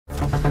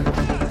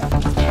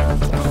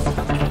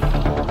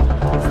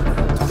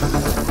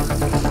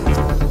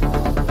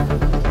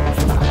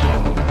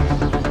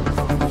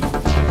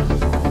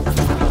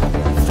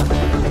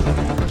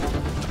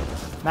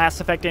Mass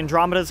Effect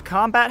Andromeda's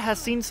combat has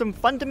seen some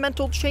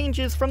fundamental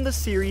changes from the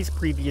series'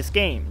 previous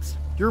games.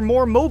 You're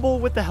more mobile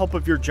with the help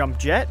of your jump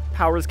jet,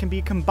 powers can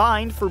be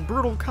combined for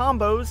brutal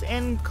combos,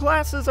 and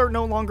classes are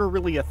no longer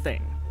really a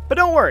thing. But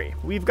don't worry,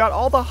 we've got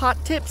all the hot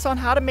tips on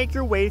how to make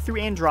your way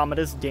through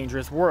Andromeda's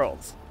dangerous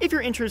worlds. If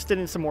you're interested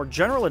in some more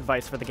general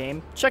advice for the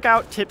game, check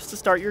out Tips to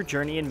Start Your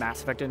Journey in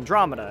Mass Effect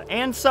Andromeda,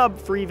 and sub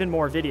for even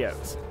more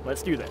videos.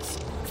 Let's do this.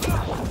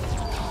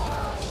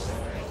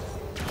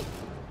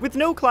 With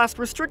no class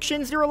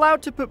restrictions, you're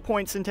allowed to put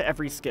points into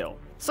every skill.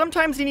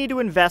 Sometimes you need to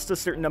invest a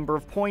certain number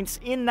of points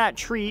in that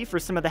tree for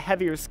some of the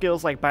heavier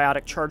skills like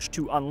Biotic Charge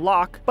to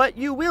unlock, but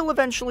you will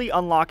eventually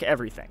unlock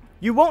everything.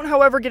 You won't,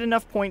 however, get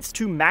enough points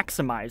to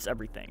maximize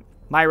everything.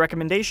 My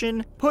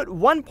recommendation, put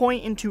 1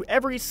 point into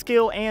every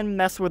skill and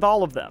mess with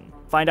all of them.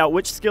 Find out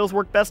which skills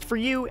work best for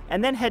you,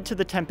 and then head to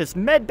the Tempest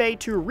Medbay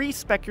to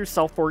re-spec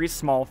yourself for a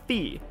small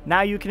fee.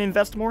 Now you can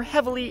invest more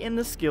heavily in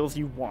the skills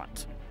you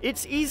want.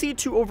 It's easy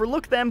to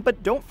overlook them,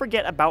 but don't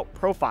forget about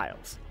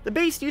profiles. The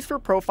base use for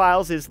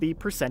profiles is the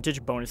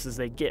percentage bonuses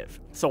they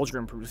give. Soldier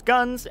improves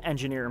guns,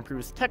 Engineer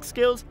improves tech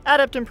skills,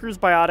 Adept improves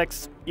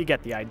biotics, you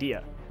get the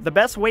idea. The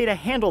best way to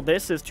handle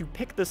this is to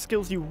pick the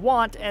skills you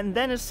want and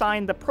then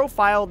assign the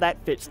profile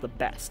that fits the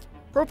best.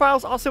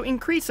 Profiles also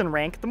increase in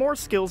rank the more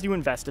skills you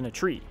invest in a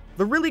tree.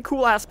 The really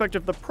cool aspect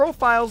of the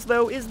profiles,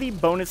 though, is the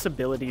bonus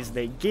abilities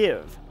they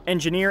give.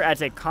 Engineer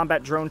adds a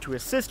combat drone to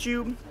assist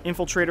you,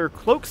 Infiltrator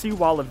cloaks you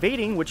while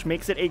evading, which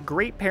makes it a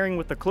great pairing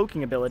with the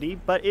cloaking ability,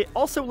 but it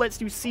also lets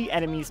you see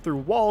enemies through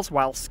walls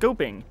while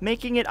scoping,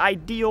 making it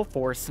ideal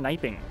for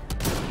sniping.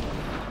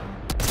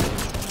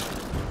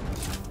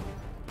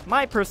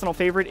 My personal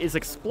favorite is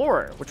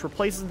Explorer, which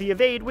replaces the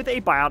evade with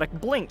a biotic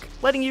blink,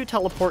 letting you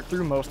teleport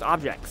through most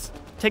objects.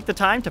 Take the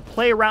time to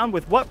play around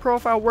with what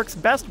profile works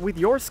best with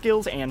your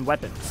skills and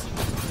weapons.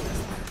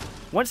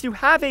 Once you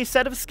have a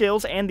set of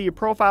skills and the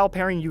profile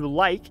pairing you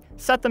like,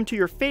 set them to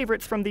your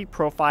favorites from the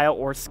profile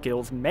or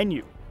skills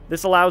menu.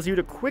 This allows you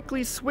to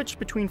quickly switch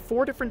between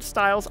 4 different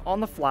styles on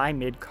the fly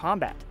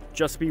mid-combat.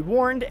 Just be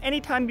warned,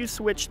 anytime you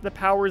switch, the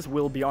powers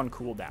will be on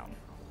cooldown.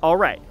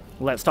 Alright,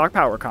 let's talk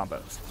power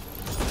combos.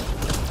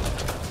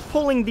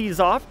 Pulling these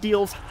off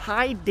deals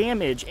high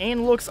damage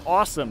and looks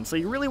awesome, so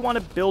you really want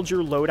to build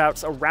your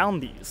loadouts around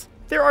these.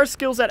 There are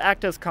skills that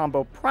act as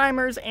combo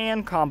primers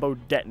and combo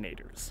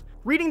detonators.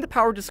 Reading the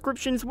power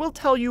descriptions will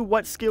tell you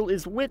what skill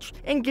is which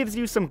and gives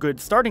you some good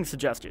starting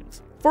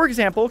suggestions. For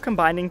example,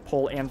 combining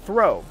pull and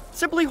throw.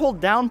 Simply hold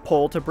down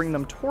pull to bring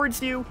them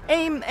towards you,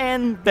 aim,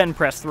 and then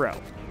press throw.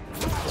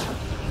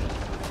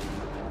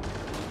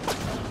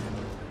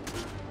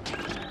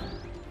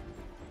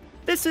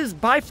 This is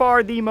by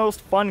far the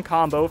most fun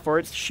combo for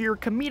its sheer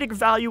comedic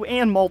value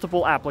and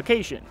multiple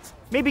applications.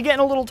 Maybe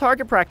getting a little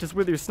target practice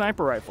with your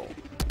sniper rifle.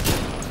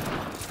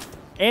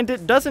 And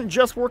it doesn't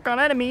just work on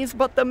enemies,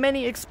 but the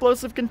many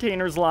explosive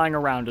containers lying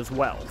around as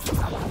well.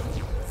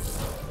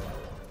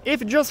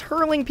 If just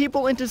hurling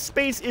people into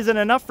space isn't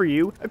enough for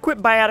you, equip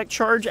Biotic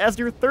Charge as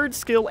your third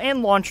skill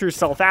and launch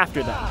yourself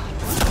after them.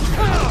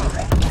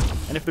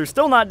 And if they're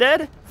still not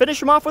dead,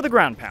 finish them off with a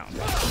ground pound.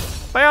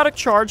 Biotic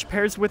Charge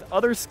pairs with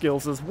other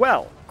skills as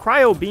well.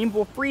 Cryo Beam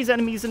will freeze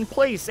enemies in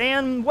place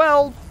and,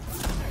 well,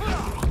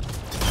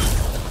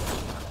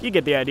 you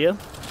get the idea.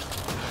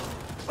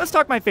 Let's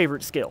talk my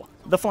favorite skill,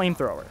 the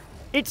Flamethrower.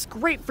 It's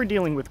great for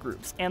dealing with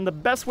groups, and the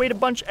best way to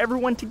bunch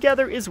everyone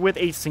together is with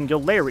a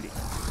Singularity.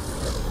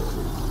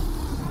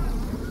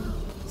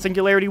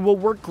 Singularity will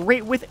work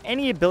great with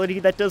any ability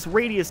that does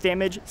radius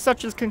damage,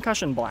 such as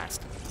Concussion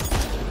Blast.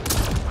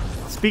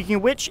 Speaking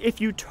of which,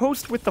 if you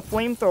toast with the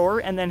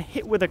Flamethrower and then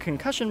hit with a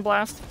Concussion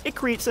Blast, it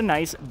creates a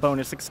nice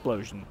bonus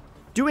explosion.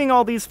 Doing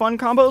all these fun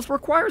combos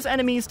requires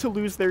enemies to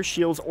lose their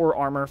shields or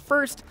armor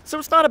first, so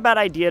it's not a bad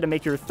idea to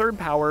make your third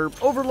power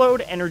Overload,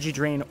 Energy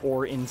Drain,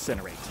 or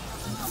Incinerate.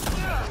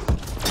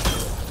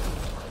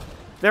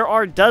 There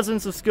are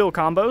dozens of skill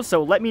combos,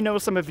 so let me know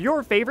some of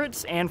your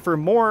favorites, and for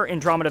more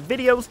Andromeda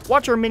videos,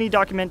 watch our mini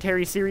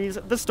documentary series,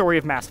 The Story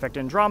of Mass Effect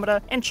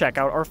Andromeda, and check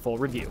out our full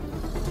review.